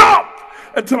to stop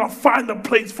until I find a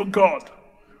place for God.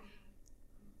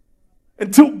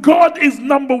 Until God is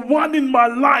number one in my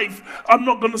life, I'm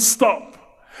not going to stop.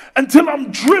 Until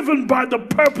I'm driven by the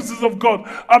purposes of God,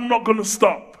 I'm not going to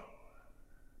stop.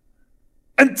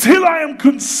 Until I am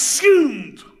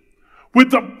consumed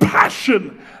with the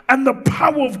passion and the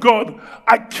power of God,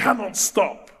 I cannot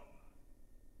stop.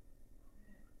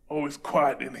 Oh, it's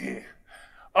quiet in here.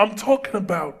 I'm talking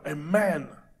about a man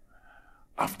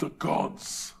after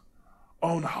God's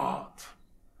own heart.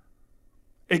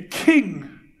 A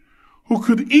king who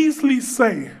could easily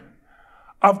say,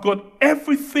 I've got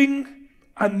everything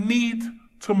I need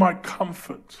to my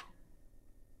comfort.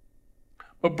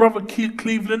 But Brother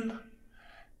Cleveland,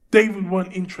 David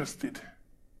weren't interested.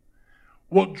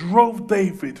 What drove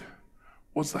David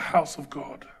was the house of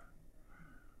God.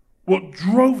 What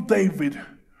drove David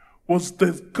was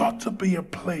there's got to be a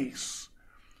place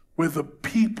where the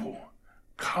people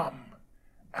come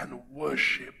and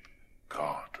worship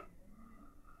God.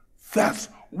 That's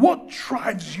what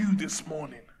drives you this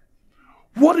morning.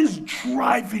 What is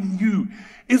driving you?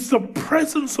 Is the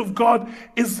presence of God,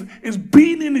 is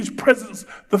being in his presence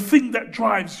the thing that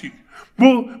drives you?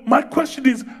 Well, my question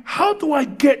is, how do I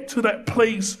get to that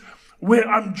place where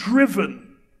I'm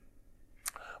driven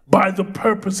by the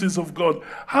purposes of God?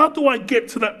 How do I get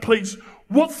to that place?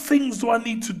 What things do I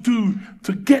need to do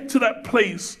to get to that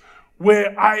place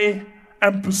where I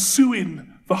am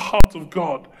pursuing the heart of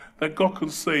God, that God can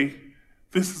say,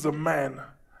 this is a man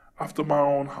after my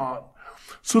own heart?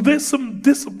 So there's some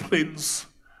disciplines.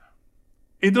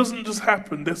 It doesn't just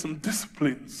happen. There's some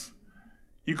disciplines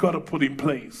you got to put in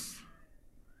place.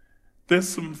 There's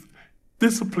some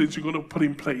disciplines you got to put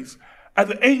in place. At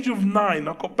the age of 9,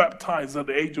 I got baptized at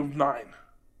the age of 9.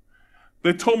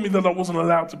 They told me that I wasn't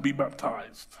allowed to be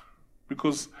baptized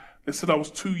because they said I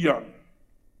was too young.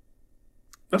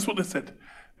 That's what they said.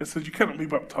 They said, you cannot be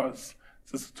baptized,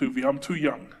 Sister Tuvi, I'm too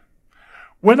young.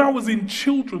 When I was in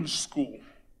children's school,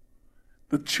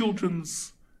 the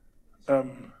children's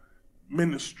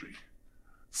ministry,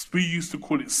 we used to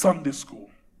call it Sunday school,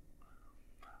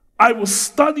 I was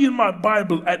studying my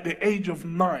Bible at the age of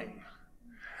 9,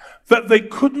 that they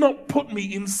could not put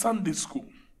me in Sunday school.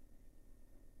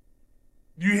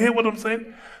 Do you hear what I'm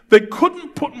saying? They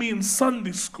couldn't put me in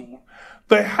Sunday school.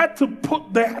 They had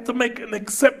to make an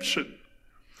exception,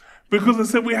 because they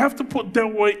said we have to put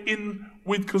Delroy in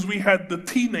with, because we had the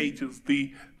teenagers,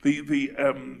 the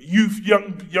youth,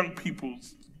 young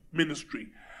people's ministry.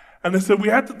 And they said we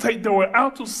had to take Delroy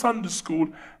out of Sunday school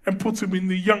and put him in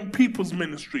the young people's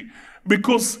ministry.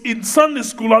 Because in Sunday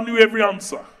school, I knew every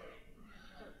answer.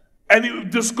 And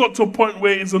it just got to a point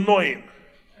where it's annoying.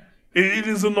 It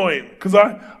is annoying. Because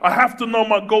I have to know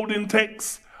my golden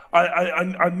text.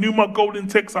 I knew my golden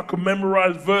text. I could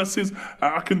memorize verses.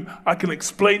 I can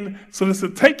explain. So they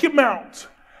said, take him out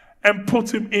and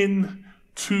put him in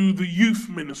to the youth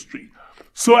ministry.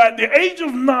 So at the age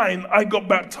of 9, I got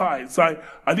baptized. I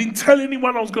didn't tell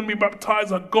anyone I was going to be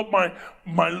baptized. I got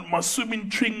my swimming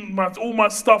string, all my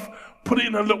stuff, put it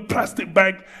in a little plastic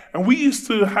bag. And we used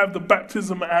to have the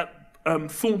baptism at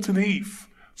Thornton Heath,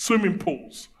 swimming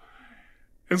pools.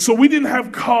 And so we didn't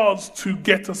have cars to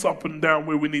get us up and down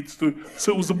where we needed to do.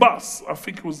 So it was a bus. I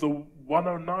think it was the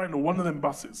 109 or one of them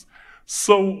buses.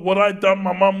 So what I done,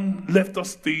 my mum left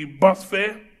us the bus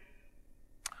fare.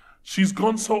 She's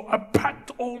gone, so I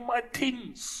packed all my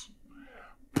things,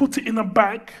 put it in a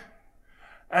bag,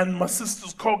 and my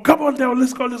sisters called, come on, Dale,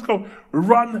 let's go. We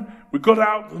run, we got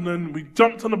out, and then we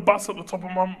jumped on the bus at the top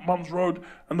of Mum's road,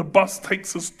 and the bus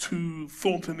takes us to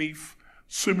Thornton Heath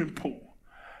swimming pool.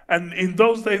 And in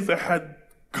those days, they had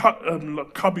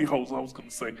like cubby holes, I was going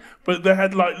to say, but they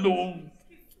had like little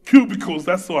cubicles,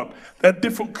 that's the one. They had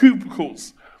different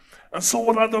cubicles. And so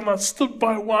what I done, I stood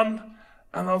by one,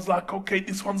 and I was like, okay,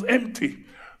 this one's empty.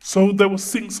 So they will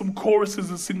sing some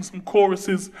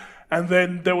choruses, and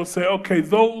then they will say, okay,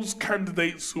 those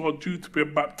candidates who are due to be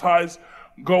baptized,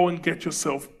 go and get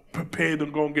yourself prepared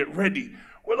and go and get ready.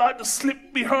 Well, I just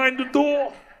slipped behind the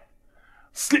door,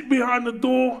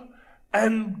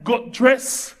 and got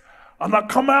dressed, and I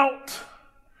come out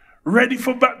ready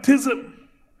for baptism.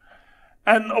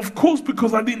 And of course,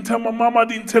 because I didn't tell my mum, I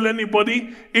didn't tell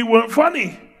anybody, it weren't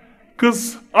funny.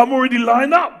 Because I'm already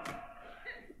lined up.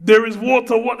 There is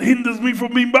water. What hinders me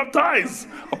from being baptized?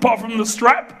 Apart from the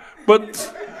strap.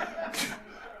 But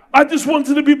I just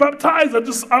wanted to be baptized.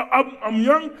 I'm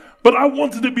young, but I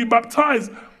wanted to be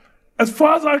baptized. As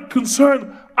far as I'm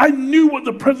concerned, I knew what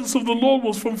the presence of the Lord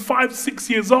was from 5, 6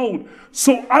 years old.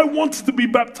 So I wanted to be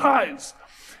baptized.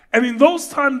 And in those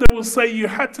times, they will say you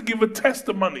had to give a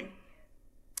testimony.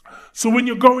 So when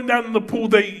you're going down in the pool,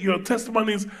 your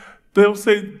testimony is, they'll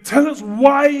say, tell us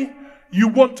why you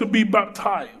want to be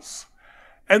baptized.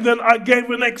 And then I gave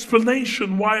an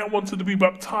explanation why I wanted to be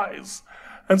baptized.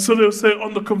 And so they'll say,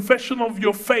 on the confession of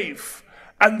your faith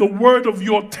and the word of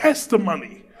your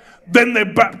testimony, then they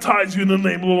baptize you in the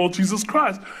name of the Lord Jesus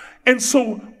Christ. And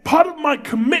so part of my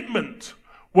commitment,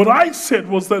 what I said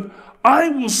was that I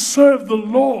will serve the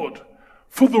Lord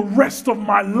for the rest of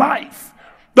my life.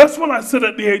 That's what I said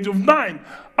at the age of 9.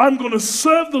 I'm going to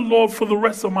serve the Lord for the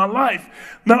rest of my life.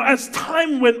 Now, as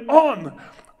time went on,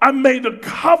 I made a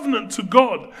covenant to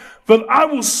God that I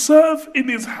will serve in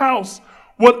his house,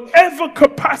 whatever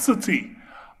capacity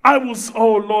I was.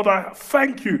 Oh Lord, I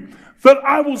thank you that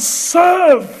I will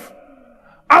serve.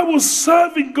 I will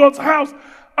serve in God's house.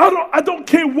 I don't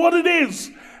care what it is.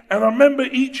 And I remember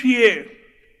each year,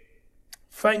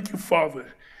 thank you,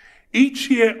 Father, each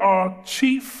year our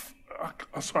chief,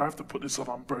 sorry, I have to put this on,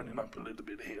 I'm burning up a little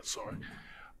bit here, sorry.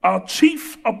 Our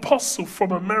chief apostle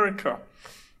from America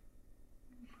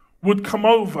would come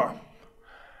over,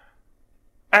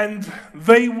 and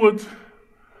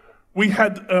we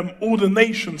had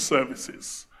ordination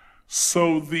services.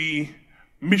 So the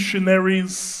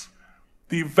missionaries,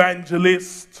 the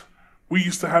evangelists, we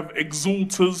used to have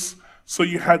exalters. So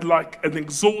you had like an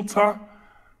exalter,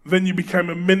 then you became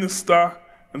a minister,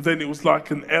 and then it was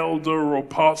like an elder or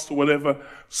pastor or whatever.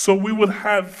 So we would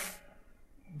have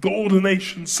the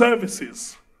ordination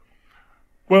services.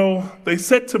 Well, they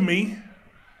said to me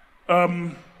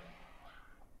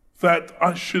that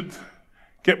I should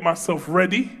get myself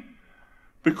ready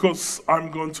because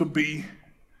I'm going to be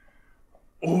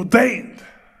ordained.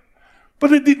 But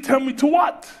they didn't tell me to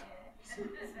what.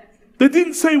 They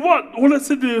didn't say what. All I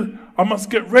said is, I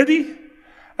must get ready.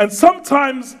 And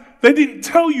sometimes they didn't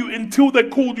tell you until they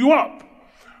called you up.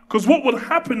 Because what would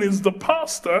happen is the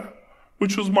pastor,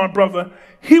 which was my brother,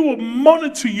 he will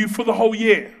monitor you for the whole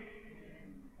year.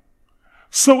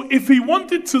 So if he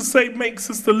wanted to say, make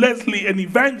Sister Leslie an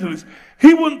evangelist,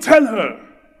 he wouldn't tell her.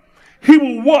 He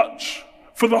will watch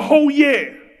for the whole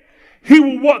year. He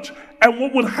will watch. And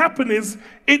what would happen is,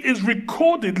 it is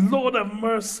recorded. Lord have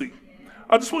mercy.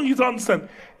 I just want you to understand.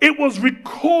 It was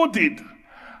recorded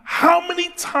how many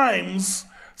times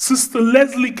Sister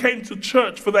Leslie came to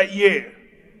church for that year.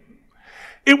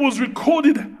 It was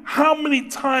recorded how many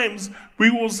times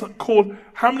we was called,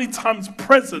 how many times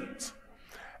present.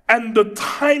 And the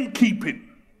timekeeping.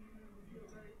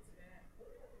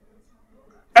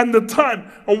 And the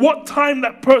time. And what time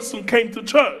that person came to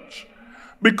church.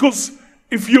 Because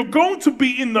if you're going to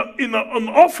be in an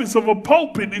office of a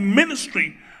pulpit in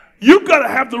ministry, you've got to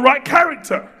have the right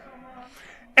character.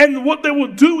 And what they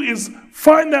will do is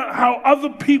find out how other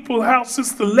people, how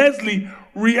Sister Leslie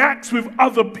reacts with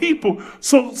other people.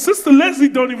 So Sister Leslie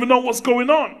don't even know what's going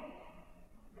on.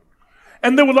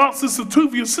 And they will ask Sister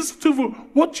Tuvia, Sister Tuvia,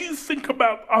 what do you think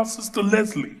about our Sister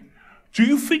Leslie? Do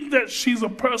you think that she's a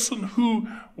person who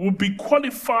will be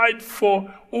qualified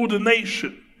for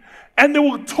ordination? And they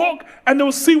will talk and they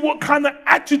will see what kind of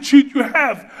attitude you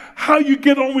have, how you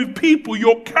get on with people,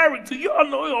 your character. You all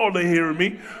know, all they're hearing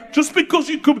me. Just because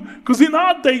you could, because in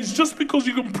our days, just because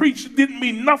you can preach didn't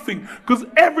mean nothing, because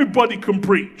everybody can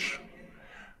preach.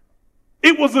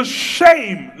 It was a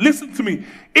shame, listen to me,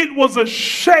 it was a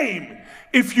shame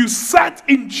if you sat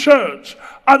in church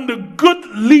under good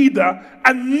leader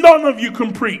and none of you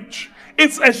can preach.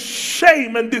 It's a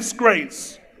shame and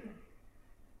disgrace.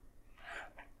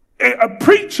 A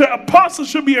preacher, a pastor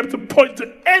should be able to point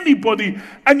to anybody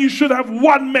and you should have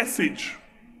one message.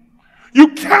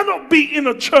 You cannot be in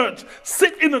a church,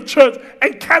 sit in a church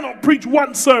and cannot preach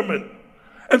one sermon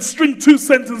and string 2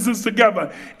 sentences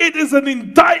together. It is an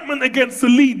indictment against the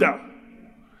leader.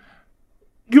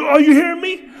 Are you hearing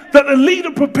me? That a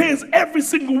leader prepares every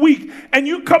single week and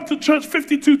you come to church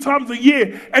 52 times a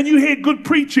year and you hear good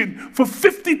preaching for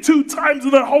 52 times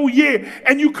in a whole year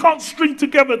and you can't string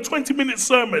together a 20-minute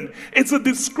sermon. It's a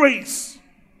disgrace.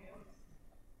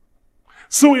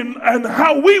 So and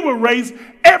how we were raised,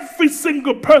 every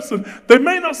single person, they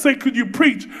may not say, could you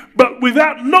preach? But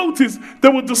without notice, they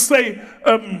would just say,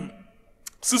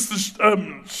 Sister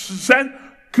Shan,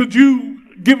 could you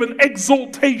give an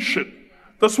exaltation?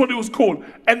 That's what it was called.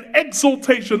 An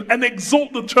exaltation, and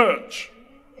exalt the church.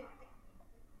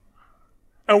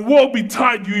 And woe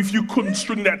betide you if you couldn't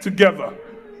string that together.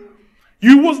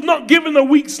 You was not given a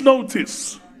week's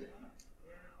notice.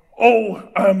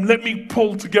 Let me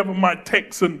pull together my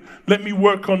text and let me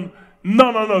work on.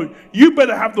 No. You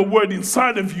better have the word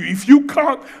inside of you. If you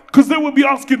can't, because they will be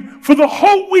asking for the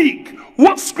whole week,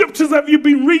 what scriptures have you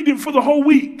been reading for the whole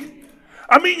week?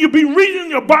 I mean, you've been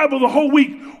reading your Bible the whole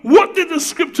week. What did the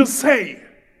scripture say?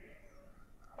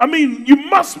 I mean, you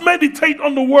must meditate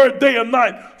on the word day and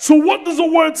night. So what does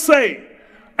the word say?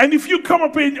 And if you come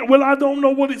up in, well, I don't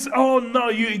know what it's, oh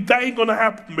no, that ain't going to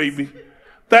happen, baby.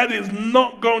 That is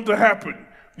not going to happen.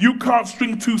 You can't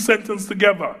string two sentences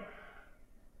together.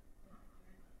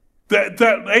 That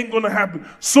ain't going to happen.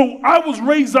 So I was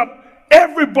raised up,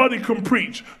 everybody can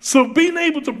preach. So being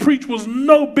able to preach was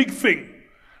no big thing.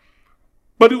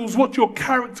 But it was what your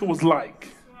character was like.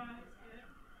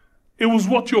 It was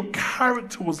what your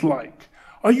character was like.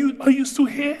 Are you still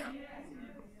here?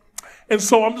 And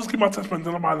so I'm just giving my testimony,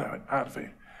 then I'm out of it.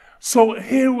 So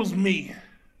here was me.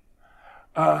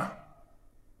 They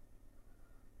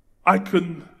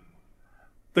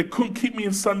couldn't keep me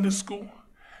in Sunday school.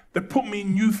 They put me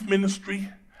in youth ministry,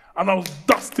 and I was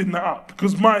dusting that up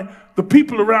because the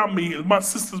people around me, my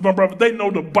sisters, my brother, they know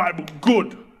the Bible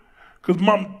good. Because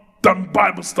Mum done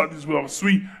Bible studies with us.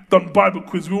 We done Bible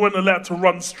quiz. We weren't allowed to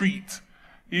run street.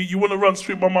 You want to run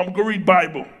street, my mum, go read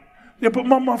Bible. Yeah, but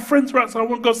Mum, my friends were outside, I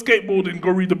want to go skateboarding and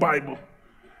go read the Bible.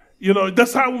 You know,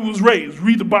 that's how we was raised.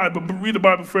 Read the Bible, but read the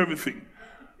Bible for everything.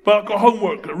 But I got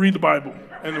homework, read the Bible.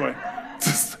 Anyway,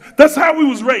 that's how we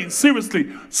was raised,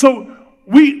 seriously. So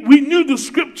we knew the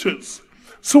scriptures.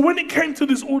 So when it came to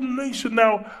this ordination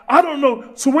now, I don't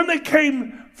know. So when they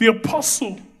came, the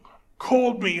apostle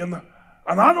called me, and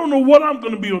I don't know what I'm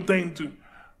going to be ordained to.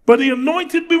 But he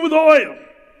anointed me with oil.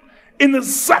 In the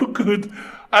so good.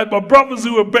 I had my brothers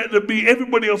who were better than me.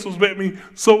 Everybody else was better than me.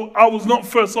 So I was not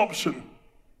first option.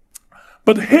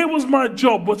 But here was my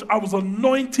job, which I was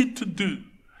anointed to do.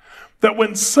 That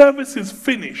when service is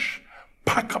finished,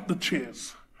 pack up the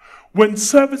chairs. When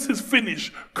service is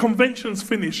finished, conventions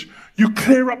finish, you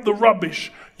clear up the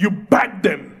rubbish, you bag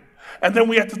them, and then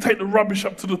we had to take the rubbish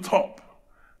up to the top.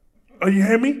 Are you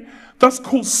hearing me? That's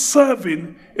called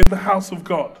serving in the house of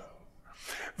God.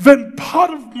 Then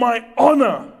part of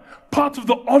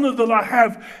the honor that I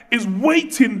have is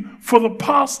waiting for the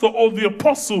pastor or the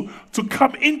apostle to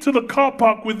come into the car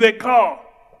park with their car.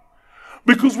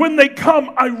 Because when they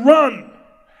come, I run.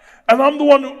 And I'm the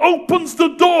one who opens the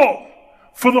door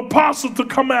for the pastor to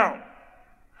come out.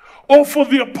 Or for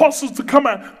the apostles to come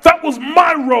out. That was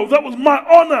my role. That was my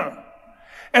honor.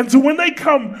 And so when they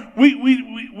come,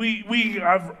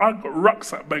 I've got a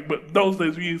rucksack bag, but those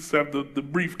days we used to have the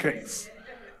briefcase.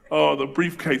 Oh, the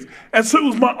briefcase. And so it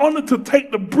was my honor to take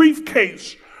the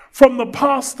briefcase from the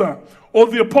pastor or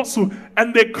the apostle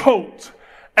and their coat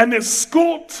and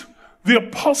escort the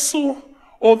apostle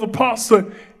or the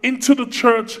pastor into the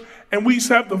church. And we used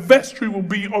to have the vestry will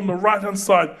be on the right-hand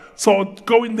side. So I'd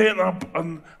go in there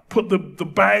and put the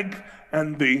bag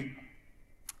and the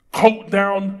coat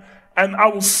down, and I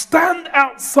will stand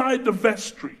outside the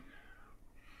vestry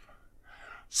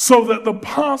so that the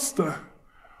pastor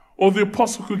or the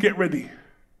apostle could get ready.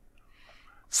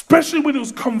 Especially when it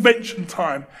was convention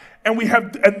time and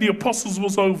the apostles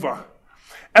was over.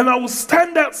 And I would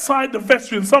stand outside the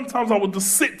vestry, and sometimes I would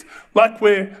just sit like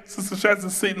where Sister Shaz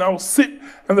is sitting. I would sit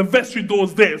and the vestry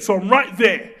door's there. So I'm right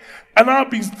there. And I'll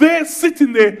be there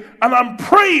sitting there and I'm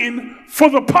praying for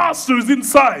the pastor who's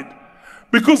inside.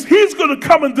 Because he's going to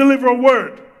come and deliver a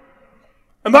word.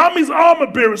 And I'm his armor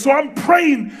bearer. So I'm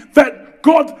praying that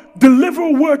God deliver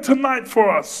a word tonight for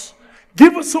us.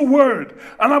 Give us a word.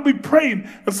 And I'll be praying.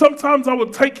 And sometimes I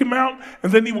would take him out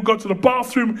and then he would go to the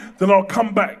bathroom. Then I'll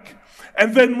come back.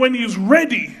 And then when he's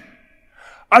ready,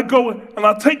 I go and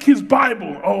I'll take his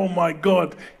Bible. Oh my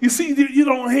God. You see, you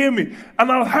don't hear me. And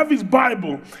I'll have his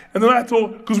Bible. And then I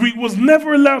thought, because we was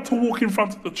never allowed to walk in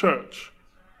front of the church.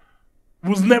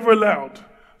 Was never allowed.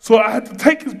 So I had to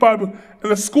take his Bible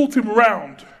and escort him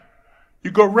around.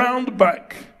 You go round the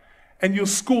back and you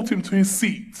escort him to his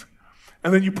seat.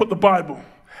 And then you put the Bible.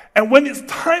 And when it's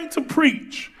time to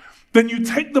preach, then you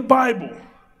take the Bible.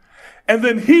 And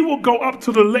then he will go up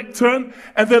to the lectern.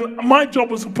 And then my job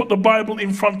was to put the Bible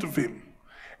in front of him.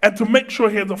 And to make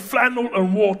sure he had the flannel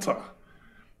and water.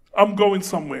 I'm going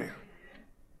somewhere.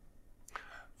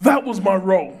 That was my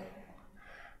role.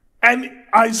 And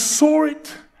I saw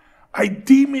it, I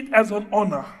deem it as an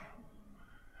honor.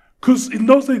 Because in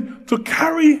those days, to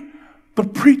carry the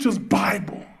preacher's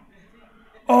Bible,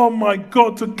 oh my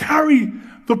God, to carry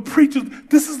the preacher's,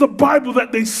 this is the Bible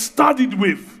that they studied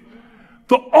with.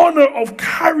 The honor of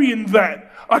carrying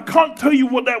that, I can't tell you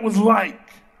what that was like.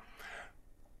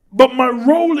 But my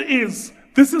role is,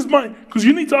 because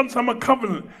you need to understand my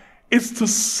covenant, is to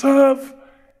serve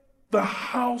the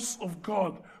house of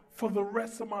God for the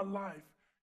rest of my life.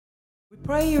 We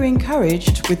pray you're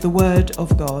encouraged with the Word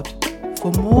of God.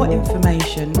 For more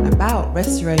information about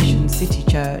Restoration City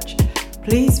Church,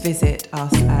 please visit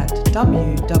us at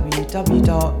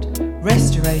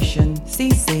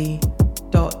www.restorationcc.org.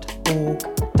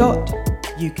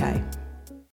 www.resurrectioncity.org.uk.